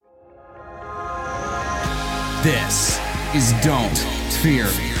This is Don't Fear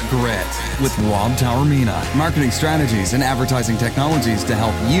Grit with Rob Taormina. Marketing strategies and advertising technologies to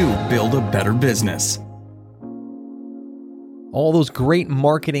help you build a better business. All those great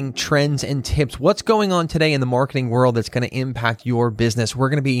marketing trends and tips. What's going on today in the marketing world that's going to impact your business? We're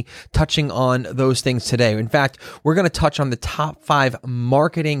going to be touching on those things today. In fact, we're going to touch on the top 5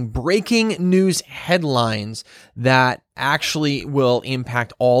 marketing breaking news headlines that actually will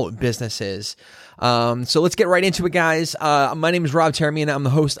impact all businesses. So let's get right into it, guys. My name is Rob Taormina. I'm the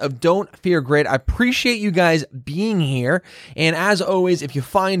host of Don't Fear Grit. I appreciate you guys being here. And as always, if you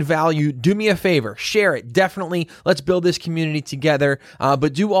find value, do me a favor, share it. Definitely. Let's build this community together.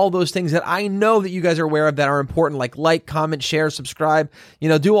 But do all those things that I know that you guys are aware of that are important, like, comment, share, subscribe.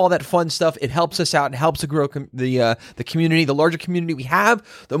 Do all that fun stuff. It helps us out. It helps to grow the community. The larger community we have,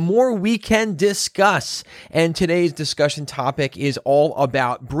 the more we can discuss. And today's discussion topic is all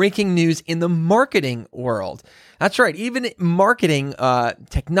about breaking news in the marketing world. That's right. Even marketing,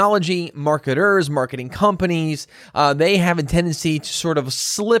 technology, marketers, marketing companies, they have a tendency to sort of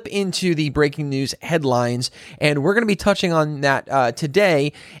slip into the breaking news headlines. And we're going to be touching on that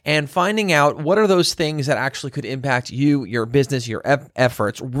today and finding out what are those things that actually could impact you, your business, your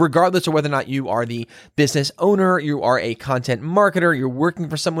efforts, regardless of whether or not you are the business owner, you are a content marketer, you're working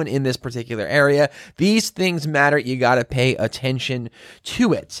for someone in this particular area. These things matter. You got to pay attention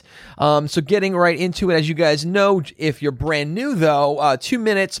to it. So getting right into it, as you guys know, if you're brand new though, 2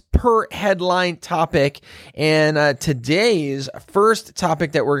 minutes per headline topic. And today's first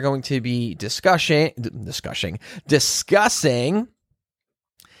topic that we're going to be discussing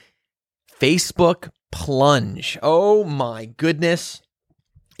Facebook plunge. Oh my goodness.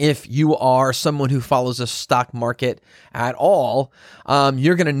 If you are someone who follows the stock market at all,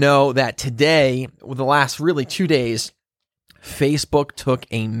 you're going to know that today, with the last really 2 days, Facebook took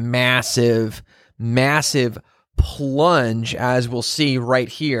a massive plunge, as we'll see right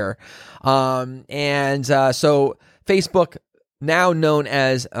here. So Facebook, now known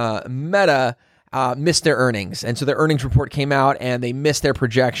as Meta, missed their earnings. And so their earnings report came out and they missed their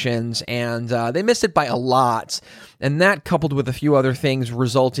projections, and they missed it by a lot. And that, coupled with a few other things,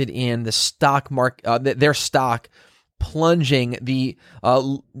 resulted in the stock market, their stock plunging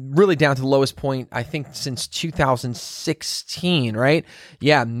really down to the lowest point, I think, since 2016, right?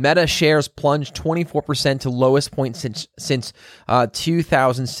 Yeah, Meta shares plunged 24% to lowest point since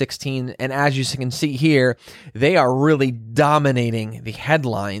 2016. And as you can see here, they are really dominating the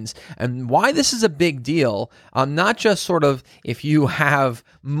headlines. And why this is a big deal, not just sort of if you have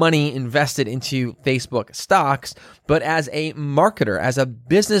money invested into Facebook stocks, but as a marketer, as a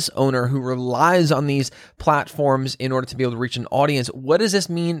business owner who relies on these platforms in order to be able to reach an audience. What does this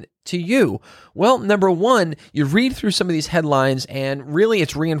mean to you? Well, number one, you read through some of these headlines and really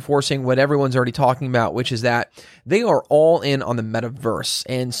it's reinforcing what everyone's already talking about, which is that they are all in on the metaverse.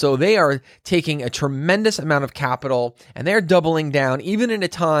 And so they are taking a tremendous amount of capital and they're doubling down, even in a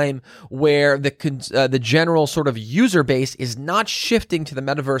time where the general sort of user base is not shifting to the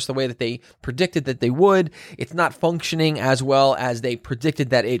metaverse the way that they predicted that they would. It's not functioning as well as they predicted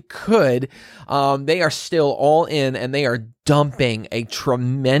that it could. They are still all in and they are dumping a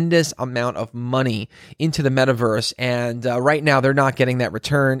tremendous amount of money into the metaverse, and right now they're not getting that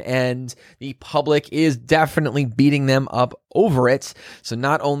return, and the public is definitely beating them up over it. So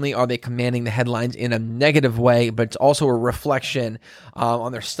not only are they commanding the headlines in a negative way, but it's also a reflection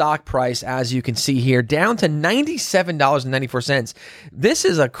on their stock price, as you can see here, down to $97.94. This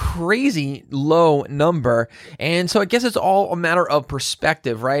is a crazy low number, and so I guess it's all a matter of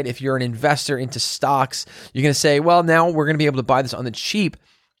perspective, right? If you're an investor into stocks, you're going to say, well, now we're going to be able to buy this on the cheap.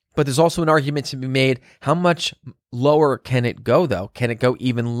 But there's also an argument to be made. How much lower can it go, though? Can it go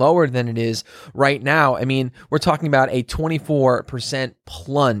even lower than it is right now? I mean, we're talking about a 24%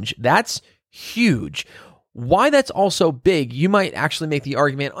 plunge. That's huge. Why that's also big, you might actually make the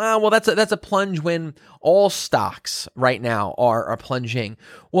argument, well, that's a plunge when all stocks right now are plunging.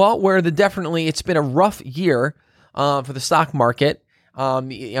 Well, it's been a rough year for the stock market.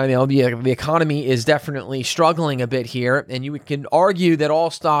 The economy is definitely struggling a bit here, and you can argue that all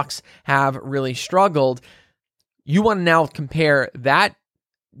stocks have really struggled. You want to now compare that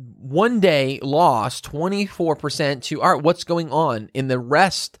one day loss, 24%, to what's going on in the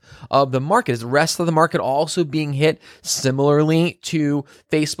rest of the market. Is the rest of the market also being hit similarly to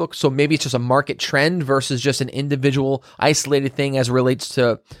Facebook? So maybe it's just a market trend versus just an individual isolated thing as it relates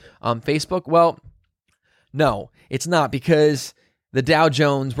to Facebook. Well, no, it's not, because the Dow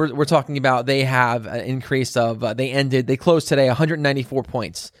Jones, we're talking about, they have an increase of, they closed today 194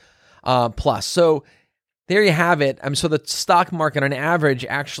 points plus. So there you have it. So the stock market on average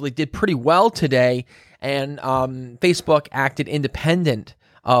actually did pretty well today, and Facebook acted independent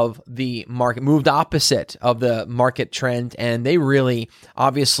of the market, moved opposite of the market trend, and they really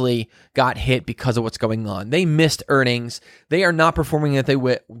obviously got hit because of what's going on. They missed earnings. They are not performing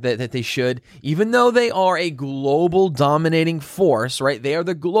that they should, even though they are a global dominating force, right? They are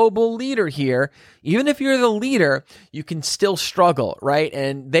the global leader here. Even if you're the leader, you can still struggle, right?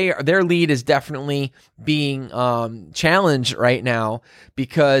 And their lead is definitely being challenged right now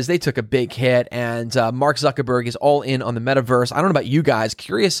because they took a big hit, and Mark Zuckerberg is all in on the metaverse. I don't know about you guys.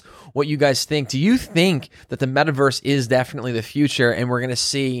 Curious what you guys think. Do you think that the metaverse is definitely the future, and we're going to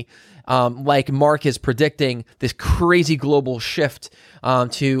see, like Mark is predicting, this crazy global shift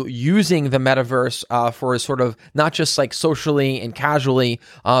to using the metaverse for a sort of not just like socially and casually,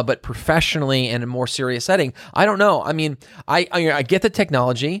 but professionally and in a more serious setting? I don't know. I mean, I get the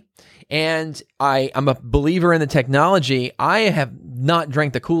technology, and I'm a believer in the technology. I have not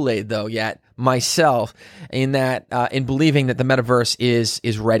drank the Kool-Aid though yet myself, in that in believing that the metaverse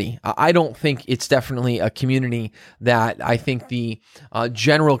is ready. I don't think it's definitely a community that I think the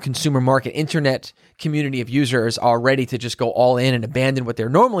general consumer market internet community of users are ready to just go all in and abandon what they're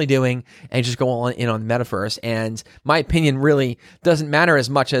normally doing and just go all in on the metaverse. And my opinion really doesn't matter as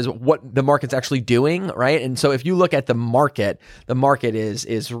much as what the market's actually doing, right? And so if you look at the market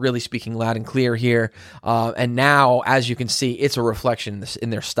is really speaking loud and clear here. And now, as you can see, it's a reflection in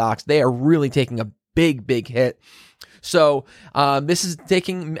their stocks. They are really taking a big hit. So this is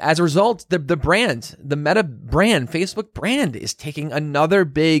taking, as a result, the brand, the Meta brand, Facebook brand is taking another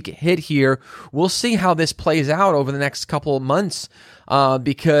big hit here. We'll see how this plays out over the next couple of months,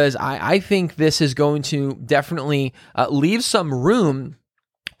 because I think this is going to definitely leave some room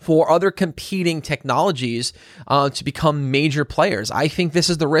for other competing technologies to become major players. I think this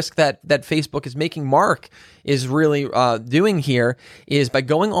is the risk that Facebook is making. Mark is really doing here, is by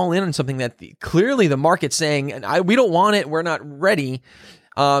going all in on something that clearly the market's saying, we don't want it, we're not ready.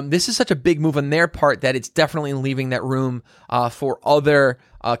 This is such a big move on their part that it's definitely leaving that room for other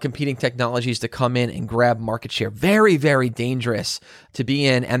competing technologies to come in and grab market share. Very, very dangerous to be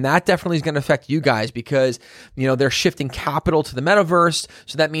in. And that definitely is going to affect you guys because, they're shifting capital to the metaverse.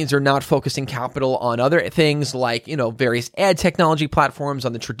 So that means they're not focusing capital on other things like, various ad technology platforms,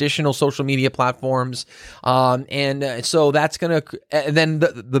 on the traditional social media platforms. And so that's going to, and then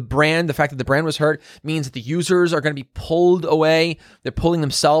the fact that the brand was hurt means that the users are going to be pulled away. They're pulling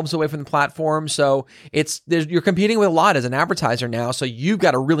themselves away from the platform. So you're competing with a lot as an advertiser now. So you've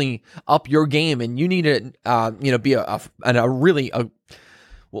got to really up your game, and you need to, be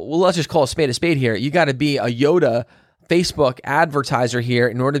well, let's just call a spade here. You got to be a Yoda Facebook advertiser here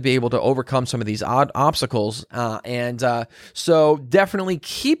in order to be able to overcome some of these odd obstacles. So definitely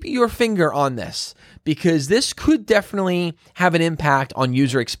keep your finger on this, because this could definitely have an impact on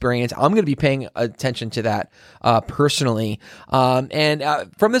user experience. I'm going to be paying attention to that personally. And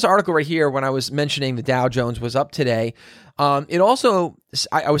from this article right here, when I was mentioning the Dow Jones was up today, it also,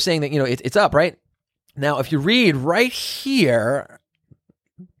 I was saying that, it's up, right? Now, if you read right here,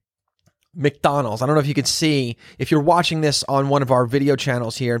 McDonald's, I don't know if you could see, if you're watching this on one of our video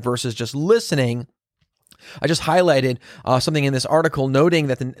channels here versus just listening, I just highlighted something in this article noting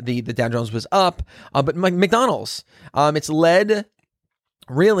that the Dow Jones was up, but McDonald's, it's led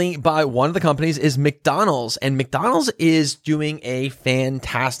really by one of the companies is McDonald's, and McDonald's is doing a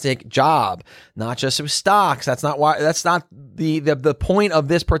fantastic job, not just with stocks. That's not the point of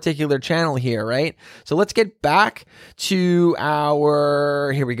this particular channel here, right? So let's get back to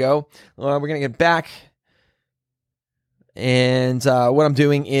here we go. We're going to get back. And what I'm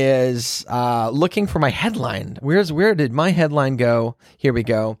doing is looking for my headline. Where did my headline go? Here we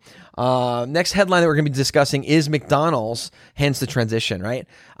go. Next headline that we're going to be discussing is McDonald's, hence the transition, right?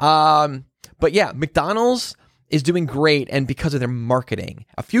 But yeah, McDonald's is doing great, and because of their marketing.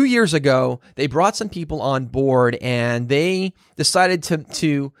 A few years ago, they brought some people on board, and they decided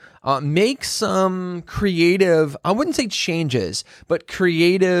to make some creative, I wouldn't say changes, but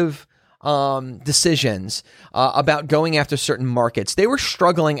creative decisions about going after certain markets. They were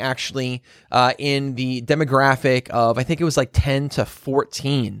struggling actually in the demographic of, I think it was like 10 to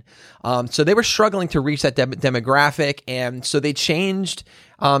 14. So they were struggling to reach that demographic, and so they changed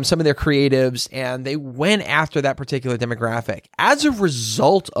some of their creatives, and they went after that particular demographic. As a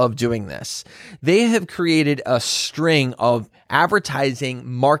result of doing this, they have created a string of advertising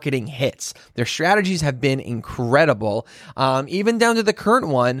marketing hits. Their strategies have been incredible, even down to the current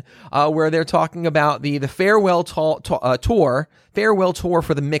one where they're talking about the farewell tour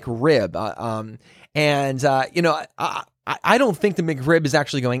for the McRib. I don't think the McRib is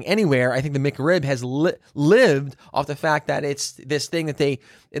actually going anywhere. I think the McRib has lived off the fact that it's this thing that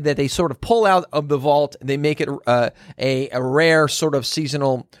they sort of pull out of the vault. They make it a rare sort of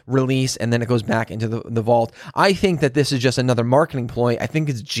seasonal release, and then it goes back into the vault. I think that this is just another marketing ploy. I think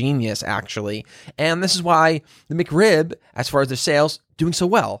it's genius, actually. And this is why the McRib, as far as their sales, doing so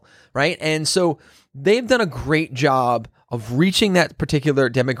well, right? And so they've done a great job of reaching that particular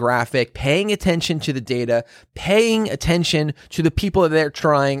demographic, paying attention to the data, paying attention to the people that they're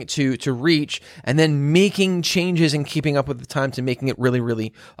trying to reach, and then making changes and keeping up with the times and making it really,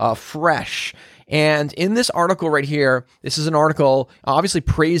 really fresh. And in this article right here, this is an article obviously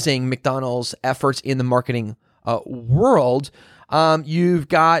praising McDonald's efforts in the marketing world. You've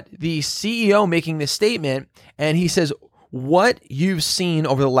got the CEO making this statement, and he says, "What you've seen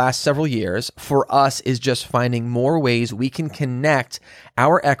over the last several years for us is just finding more ways we can connect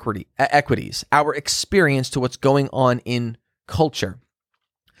our equities, our experience to what's going on in culture."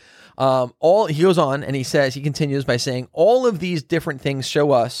 He goes on and he continues by saying, "All of these different things show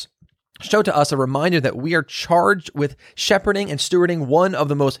to us a reminder that we are charged with shepherding and stewarding one of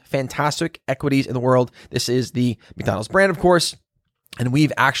the most fantastic equities in the world." This is the McDonald's brand, of course. And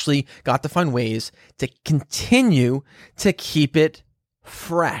we've actually got to find ways to continue to keep it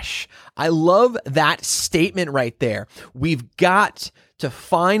fresh. I love that statement right there. We've got to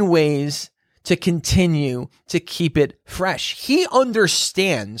find ways to continue to keep it fresh. He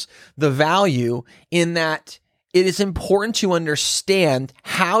understands the value in that it is important to understand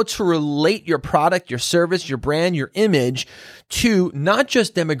how to relate your product, your service, your brand, your image to not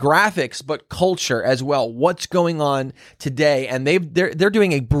just demographics, but culture as well. What's going on today? And they're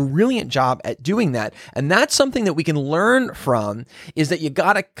doing a brilliant job at doing that. And that's something that we can learn from, is that you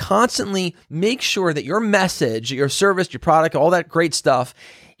got to constantly make sure that your message, your service, your product, all that great stuff,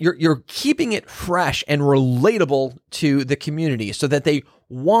 you're keeping it fresh and relatable to the community so that they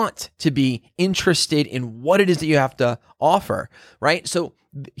want to be interested in what it is that you have to offer, right? So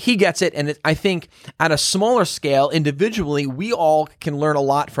he gets it. And I think at a smaller scale, individually, we all can learn a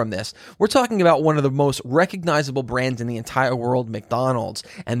lot from this. We're talking about one of the most recognizable brands in the entire world, McDonald's.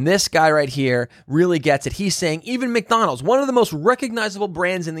 And this guy right here really gets it. He's saying even McDonald's, one of the most recognizable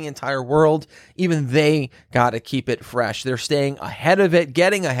brands in the entire world, even they got to keep it fresh. They're staying ahead of it,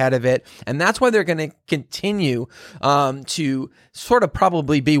 getting ahead of it. And that's why they're going to continue to sort of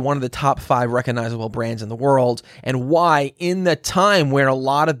probably be one of the top 5 recognizable brands in the world, and why in the time where a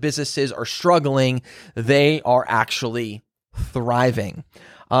lot of businesses are struggling, they are actually thriving.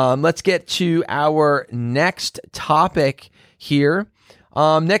 Let's get to our next topic here.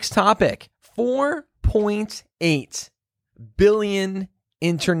 Next topic, 4.8 billion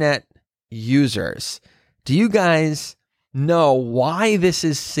internet users. Do you guys know why this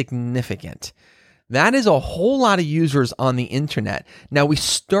is significant? That is a whole lot of users on the internet. Now, we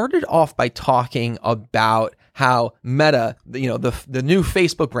started off by talking about how Meta, the new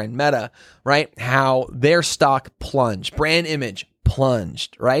Facebook brand, Meta, right? How their stock plunged, brand image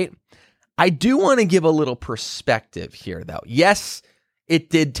plunged, right? I do want to give a little perspective here, though. Yes, it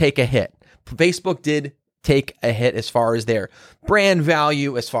did take a hit. Facebook did take a hit as far as their brand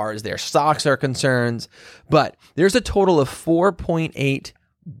value, as far as their stocks are concerned, but there's a total of 4.8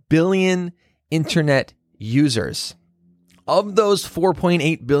 billion internet users. Of those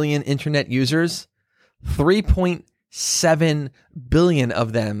 4.8 billion internet users, 3.7 billion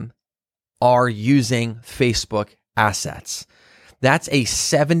of them are using Facebook assets. That's a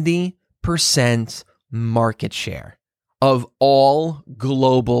 70% market share of all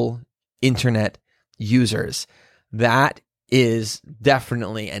global internet users. That is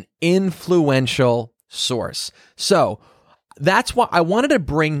definitely an influential source. So that's why I wanted to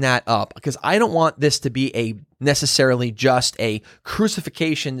bring that up, because I don't want this to be necessarily just a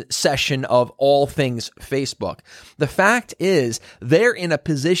crucifixion session of all things Facebook. The fact is, they're in a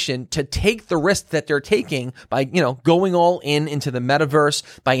position to take the risk that they're taking by, going all into the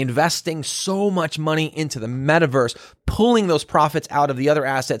metaverse, by investing so much money into the metaverse, pulling those profits out of the other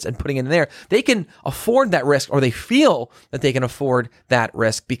assets and putting it in there. They can afford that risk, or they feel that they can afford that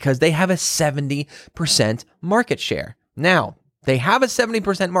risk because they have a 70% market share. Now, they have a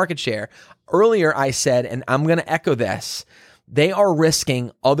 70% market share. Earlier, I said, and I'm going to echo this, they are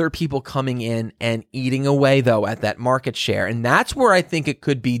risking other people coming in and eating away, though, at that market share. And that's where I think it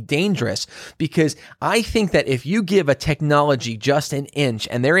could be dangerous, because I think that if you give a technology just an inch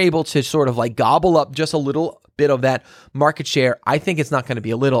and they're able to sort of like gobble up just a little bit of that market share, I think it's not going to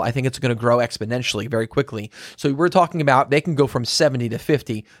be a little. I think it's going to grow exponentially very quickly. So we're talking about they can go from 70 to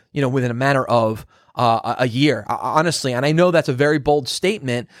 50, within a matter of a year, honestly. And I know that's a very bold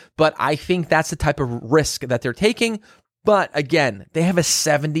statement, but I think that's the type of risk that they're taking. But again, they have a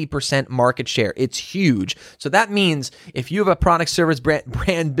 70% market share. It's huge. So that means if you have a product, service,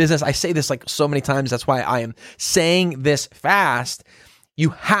 brand business, I say this like so many times, that's why I am saying this fast, you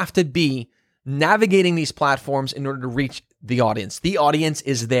have to be navigating these platforms in order to reach the audience. The audience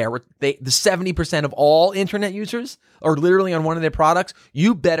is there. The 70% of all internet users are literally on one of their products.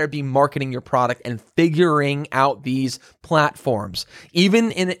 You better be marketing your product and figuring out these platforms. Even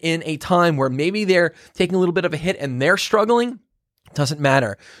in a time where maybe they're taking a little bit of a hit and they're struggling, doesn't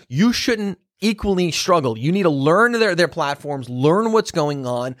matter. You shouldn't equally struggle. You need to learn their platforms, learn what's going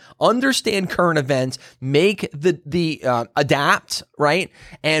on, understand current events, make the adapt, right?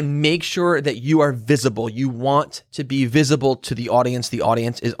 And make sure that you are visible. You want to be visible to the audience. The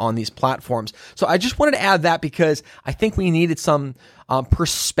audience is on these platforms. So I just wanted to add that because I think we needed some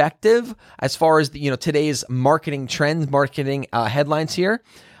perspective as far as today's marketing trends, marketing headlines here.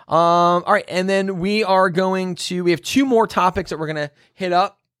 All right. And then we have two more topics that we're going to hit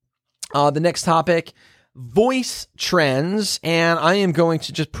up. The next topic, voice trends, and I am going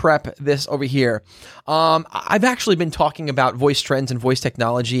to just prep this over here. I've actually been talking about voice trends and voice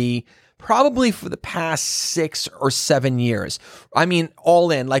technology probably for the past 6 or 7 years. I mean,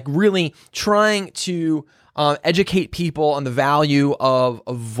 all in, like really trying to educate people on the value of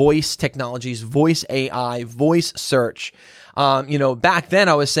voice technologies, voice AI, voice search. Back then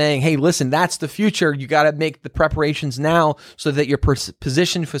I was saying, hey, listen, that's the future. You got to make the preparations now so that you're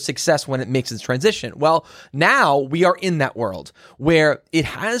positioned for success when it makes its transition. Well, now we are in that world where it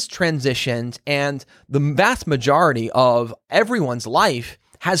has transitioned and the vast majority of everyone's life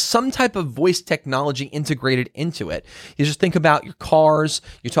has some type of voice technology integrated into it. You just think about your cars,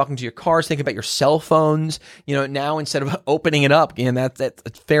 you're talking to your cars, think about your cell phones. Now instead of opening it up,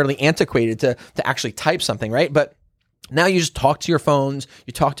 that's fairly antiquated to actually type something, right? But now you just talk to your phones,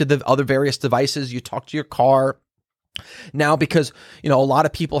 you talk to the other various devices, you talk to your car. Now, because, a lot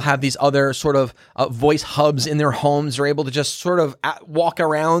of people have these other sort of voice hubs in their homes, they're able to just sort of walk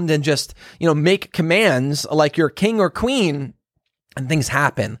around and just, make commands like you're king or queen. And things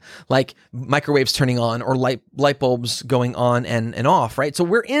happen, like microwaves turning on or light bulbs going on and off, right? So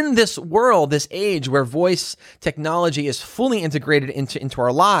we're in this world, this age where voice technology is fully integrated into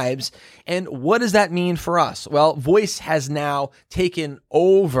our lives. And what does that mean for us? Well, voice has now taken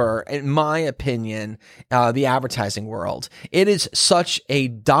over, in my opinion, the advertising world. It is such a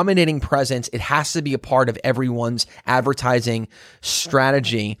dominating presence. It has to be a part of everyone's advertising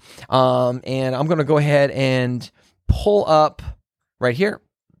strategy. And I'm going to go ahead and pull up right here.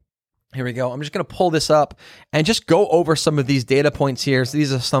 Here we go. I'm just going to pull this up and just go over some of these data points here. So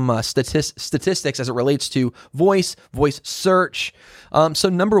these are some statistics as it relates to voice search. So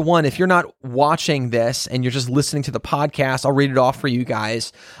number one, if you're not watching this and you're just listening to the podcast, I'll read it off for you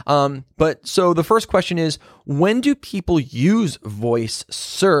guys. But so the first question is, when do people use voice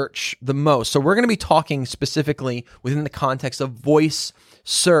search the most? So we're going to be talking specifically within the context of voice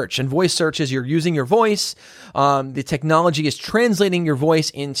search. And voice search is you're using your voice. The technology is translating your voice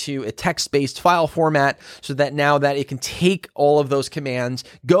into a text-based file format so that now that it can take all of those commands,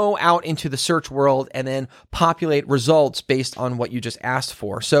 go out into the search world, and then populate results based on what you just asked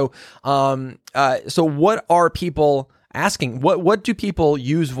for. So, so what are people asking? What do people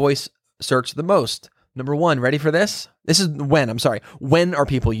use voice search the most? Number one, ready for this? When are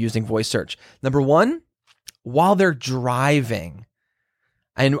people using voice search? Number one, while they're driving.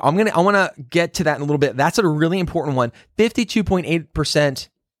 And I want to get to that in a little bit. That's a really important one. 52.8%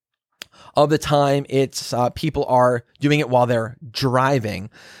 of the time, it's people are doing it while they're driving.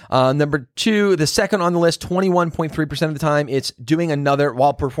 Number two, the second on the list, 21.3% of the time, it's doing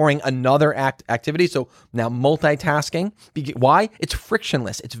while performing another activity. So now multitasking. Why? It's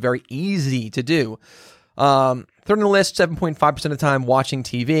frictionless. It's very easy to do. Third on the list, 7.5% of the time, watching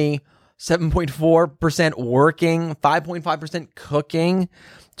TV. 7.4% working, 5.5% cooking,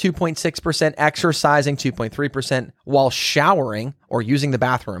 2.6% exercising, 2.3% while showering or using the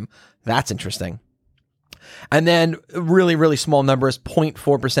bathroom. That's interesting. And then really, really small numbers,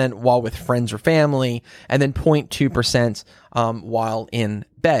 0.4% while with friends or family, and then 0.2% while in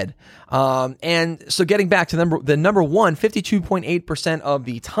bed. And so getting back to the number one, 52.8% of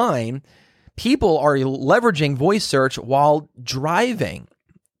the time, people are leveraging voice search while driving.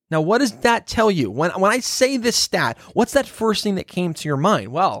 Now, what does that tell you? When I say this stat, what's that first thing that came to your mind?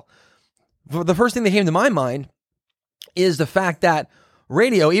 Well, the first thing that came to my mind is the fact that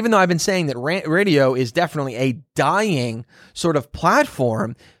radio, even though I've been saying that radio is definitely a dying sort of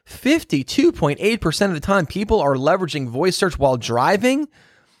platform, 52.8% of the time people are leveraging voice search while driving.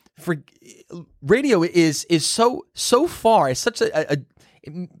 For radio is so far, it's such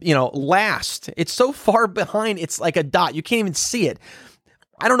last. It's so far behind. It's like a dot. You can't even see it.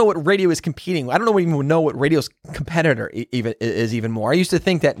 I don't know what radio is competing. I don't even know what radio's competitor is even more. I used to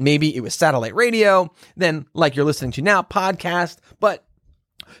think that maybe it was satellite radio, then like you're listening to now, podcast, but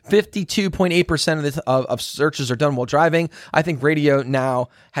 52.8% of searches are done while driving. I think radio now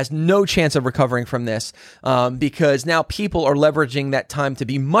has no chance of recovering from this because now people are leveraging that time to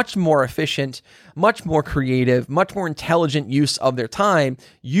be much more efficient, much more creative, much more intelligent use of their time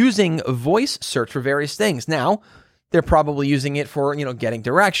using voice search for various things. Now, they're probably using it for, getting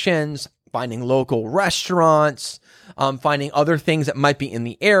directions, finding local restaurants, finding other things that might be in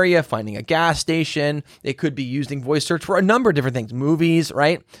the area, finding a gas station. They could be using voice search for a number of different things, movies,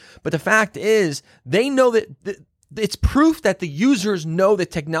 right? But the fact is, they know that it's proof that the users know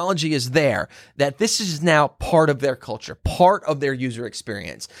that technology is there, that this is now part of their culture, part of their user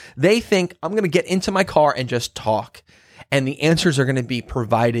experience. They think, I'm going to get into my car and just talk, and the answers are going to be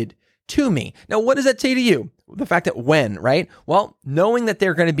provided to me. Now, what does that say to you? The fact that when, right? Well, knowing that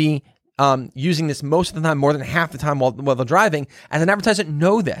they're going to be using this most of the time, more than half the time while they're driving, as an advertiser,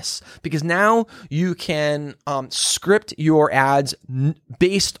 know this, because now you can script your ads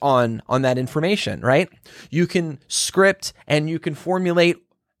based on that information, right? You can script and you can formulate,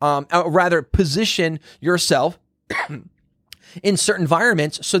 position yourself in certain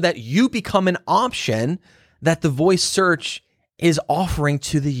environments so that you become an option that the voice search is offering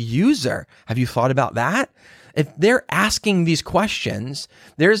to the user. Have you thought about that? If they're asking these questions,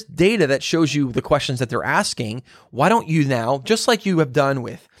 there's data that shows you the questions that they're asking. Why don't you now, just like you have done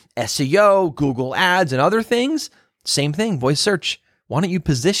with SEO, Google Ads, and other things, same thing, voice search. Why don't you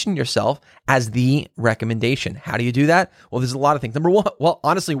position yourself as the recommendation? How do you do that? Well, there's a lot of things. Number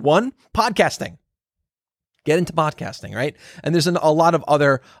one, podcasting. Get into podcasting, right? And there's a lot of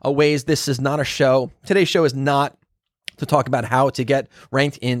other ways. This is not a show. Today's show is not to talk about how to get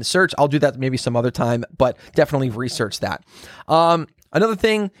ranked in search. I'll do that maybe some other time, but definitely research that. Another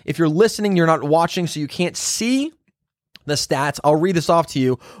thing, if you're listening, you're not watching, so you can't see the stats. I'll read this off to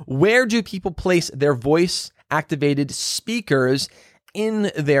you. Where do people place their voice-activated speakers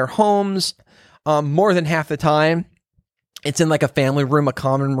in their homes? More than half the time, it's in like a family room, a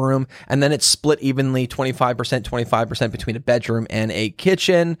common room, and then it's split evenly 25% between a bedroom and a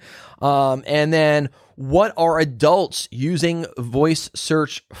kitchen. And then what are adults using voice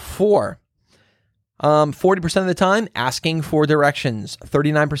search for? 40% of the time, asking for directions.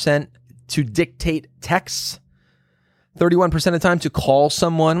 39% to dictate texts. 31% of the time to call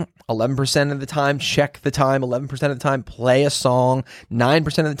someone. 11% of the time, check the time. 11% of the time, play a song. 9%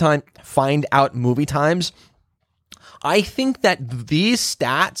 of the time, find out movie times. I think that these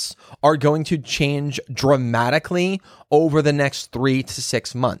stats are going to change dramatically over the next 3 to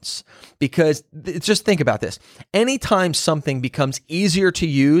 6 months, because just think about this. Anytime something becomes easier to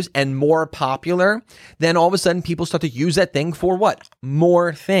use and more popular, then all of a sudden people start to use that thing for what?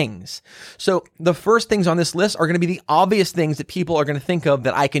 More things. So the first things on this list are going to be the obvious things that people are going to think of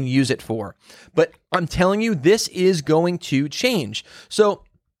that I can use it for. But I'm telling you, this is going to change. So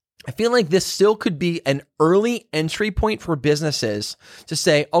I feel like this still could be an early entry point for businesses to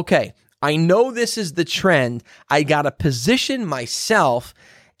say, okay, I know this is the trend. I got to position myself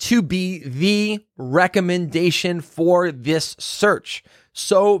to be the recommendation for this search.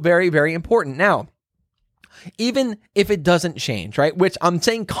 So very, very important. Now, even if it doesn't change, right, which I'm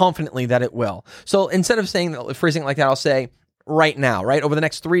saying confidently that it will. So instead of phrasing it like that, I'll say right now, right, over the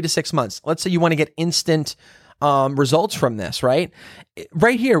next 3 to 6 months. Let's say you want to get instant results from this, right?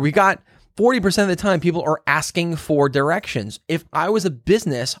 Right here, we got 40% of the time people are asking for directions. If I was a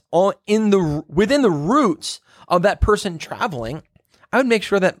business within the roots of that person traveling, I would make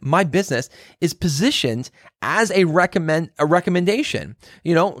sure that my business is positioned as a recommendation.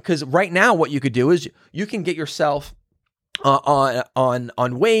 Because right now what you could do is you can get yourself on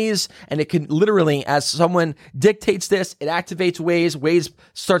Waze, and it can literally, as someone dictates this, it activates Waze. Waze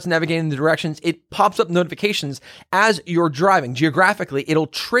starts navigating the directions. It pops up notifications as you're driving. Geographically, it'll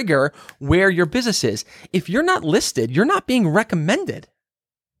trigger where your business is. If you're not listed, you're not being recommended,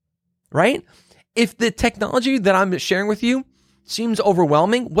 right? If the technology that I'm sharing with you seems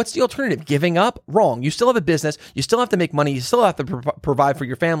overwhelming, what's the alternative? Giving up? Wrong. You still have a business. You still have to make money. You still have to provide for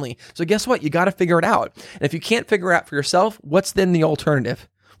your family. So guess what? You got to figure it out. And if you can't figure it out for yourself, what's then the alternative?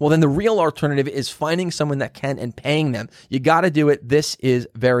 Well, then the real alternative is finding someone that can and paying them. You got to do it. This is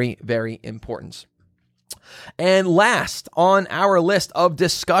very, very important. And last on our list of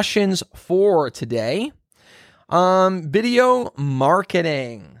discussions for today, video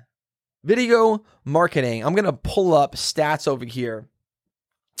marketing. Video marketing. I'm going to pull up stats over here.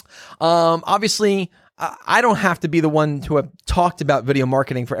 Obviously, I don't have to be the one to have talked about video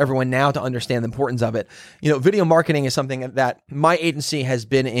marketing for everyone now to understand the importance of it. Video marketing is something that my agency has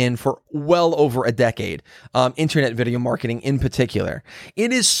been in for well over a decade. Internet video marketing in particular.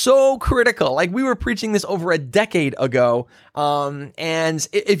 It is so critical. Like, we were preaching this over a decade ago. And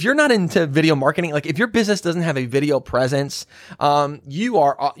if you're not into video marketing, like if your business doesn't have a video presence, you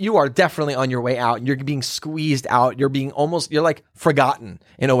are definitely on your way out. You're being squeezed out. You're like forgotten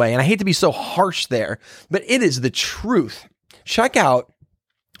in a way. And I hate to be so harsh there, but it is the truth. Check out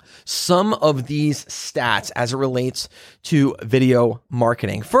some of these stats as it relates to video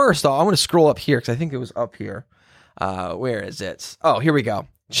marketing. First, I want to scroll up here because I think it was up here. Where is it? Oh, here we go.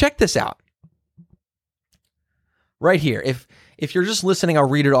 Check this out. Right here. If you're just listening, I'll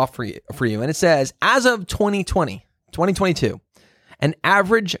read it off for you. And it says, as of 2022, an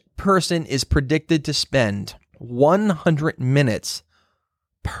average person is predicted to spend 100 minutes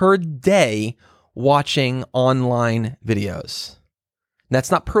per day watching online videos. That's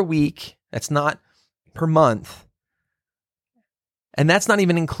not per week. That's not per month. And that's not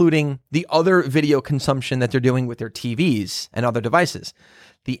even including the other video consumption that they're doing with their TVs and other devices.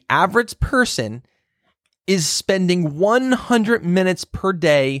 The average person is spending 100 minutes per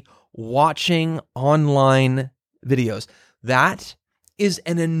day watching online videos. That is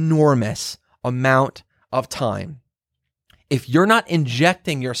an enormous amount of time. If you're not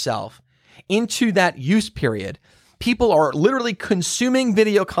injecting yourself into that use period, people are literally consuming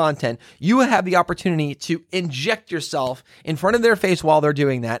video content. You have the opportunity to inject yourself in front of their face while they're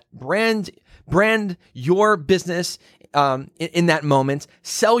doing that. Brand your business in that moment.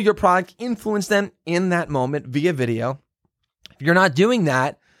 Sell your product. Influence them in that moment via video. If you're not doing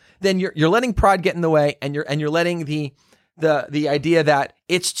that, then you're letting pride get in the way, and you're letting the idea that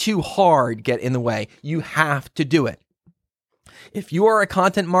it's too hard get in the way. You have to do it. If you are a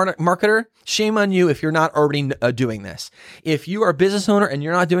content marketer, shame on you if you're not already doing this. If you are a business owner and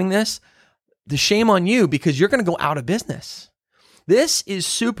you're not doing this, the shame on you, because you're going to go out of business. This is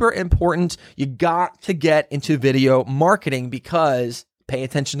super important. You got to get into video marketing because pay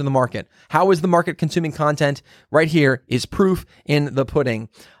attention to the market. How is the market consuming content? Right here is proof in the pudding.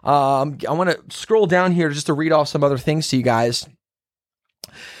 I want to scroll down here just to read off some other things to you guys.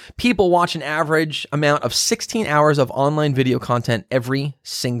 People watch an average amount of 16 hours of online video content every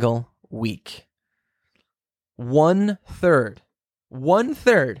single week. One third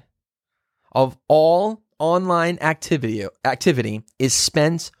of all online activity is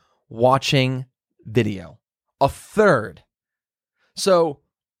spent watching video. A third. So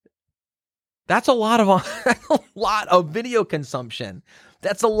that's a lot of video consumption.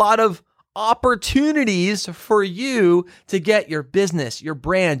 That's a lot of opportunities for you to get your business, your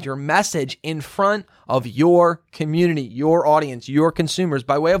brand, your message in front of your community, your audience, your consumers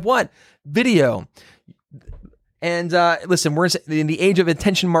by way of what? Video. And listen, we're in the age of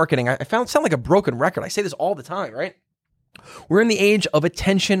attention marketing. I sound like a broken record. I say this all the time, right? We're in the age of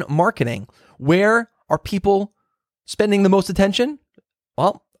attention marketing. Where are people spending the most attention?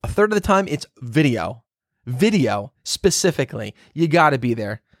 Well, a third of the time it's video. Video specifically. You got to be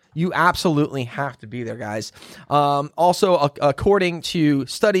there. You absolutely have to be there, guys. Also, according to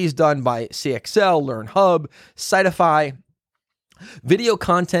studies done by CXL, LearnHub, Sightify, video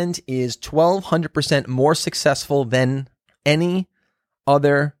content is 1,200% more successful than any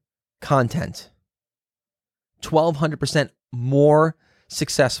other content. 1,200% more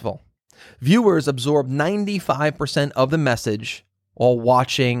successful. Viewers absorb 95% of the message while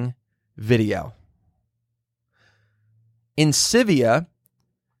watching video. Incivia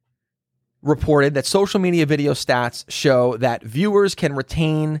reported that social media video stats show that viewers can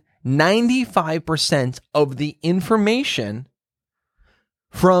retain 95% of the information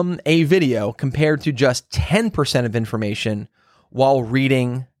from a video compared to just 10% of information while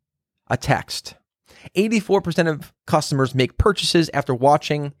reading a text. 84% of customers make purchases after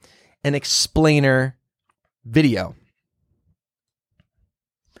watching an explainer video.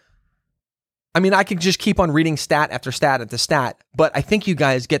 I mean, I could just keep on reading stat after stat after stat, but I think you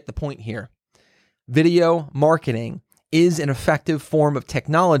guys get the point here. Video marketing is an effective form of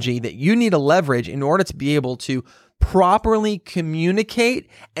technology that you need to leverage in order to be able to properly communicate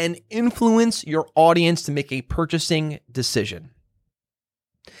and influence your audience to make a purchasing decision.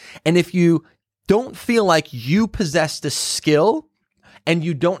 And if you don't feel like you possess the skill and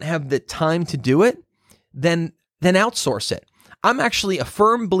you don't have the time to do it, then outsource it. I'm actually a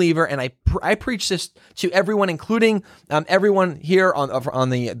firm believer, and I preach this to everyone, including everyone here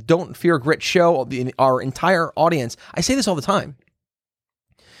on the Don't Fear Grit show, our entire audience. I say this all the time,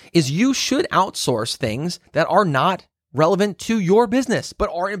 is you should outsource things that are not relevant to your business,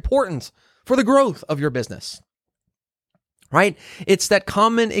 but are important. for the growth of your business. Right? It's that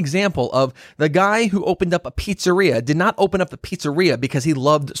common example of the guy who opened up a pizzeria did not open up the pizzeria because he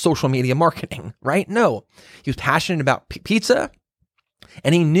loved social media marketing, right? No, he was passionate about pizza,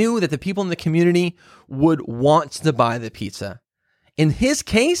 and he knew that the people in the community would want to buy the pizza. In his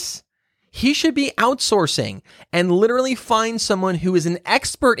case, he should be outsourcing and literally find someone who is an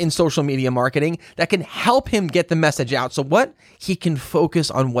expert in social media marketing that can help him get the message out. So what? He can focus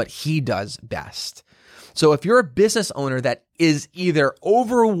on what he does best. So if you're a business owner that is either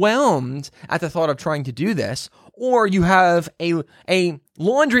overwhelmed at the thought of trying to do this, or you have a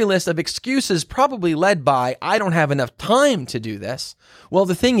laundry list of excuses probably led by, I don't have enough time to do this. Well,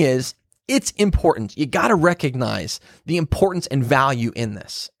 the thing is, it's important. You got to recognize the importance and value in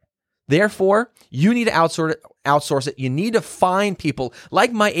this. Therefore, you need to outsource it. You need to find people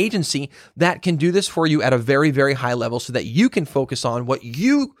like my agency that can do this for you at a very, very high level so that you can focus on what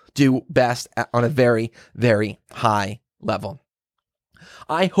you do best on a very, very high level.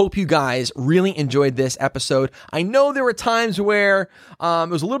 I hope you guys really enjoyed this episode. I know there were times where it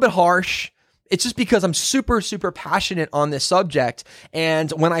was a little bit harsh. It's just because I'm super, super passionate on this subject. And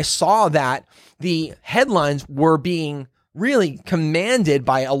when I saw that the headlines were being really commanded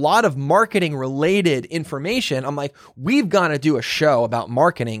by a lot of marketing related information, I'm like, we've got to do a show about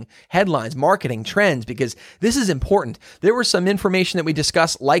marketing headlines, marketing trends, because this is important. There was some information that we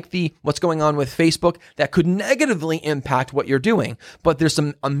discussed, like what's going on with Facebook, that could negatively impact what you're doing. But there's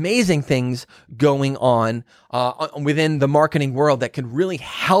some amazing things going on within the marketing world that could really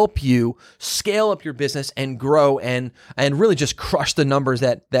help you scale up your business and grow and really just crush the numbers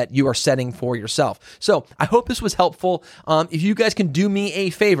that you are setting for yourself. So I hope this was helpful. If you guys can do me a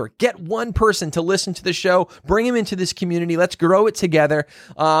favor, get one person to listen to the show, bring him into this community. Let's grow it together.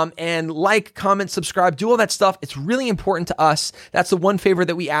 And like, comment, subscribe, do all that stuff. It's really important to us. That's the one favor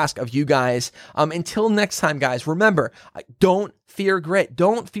that we ask of you guys. Until next time, guys, remember, don't fear grit.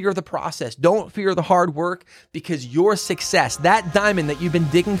 Don't fear the process. Don't fear the hard work, because your success, that diamond that you've been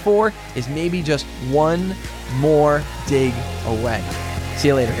digging for, is maybe just one more dig away. See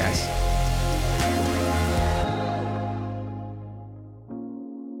you later, guys.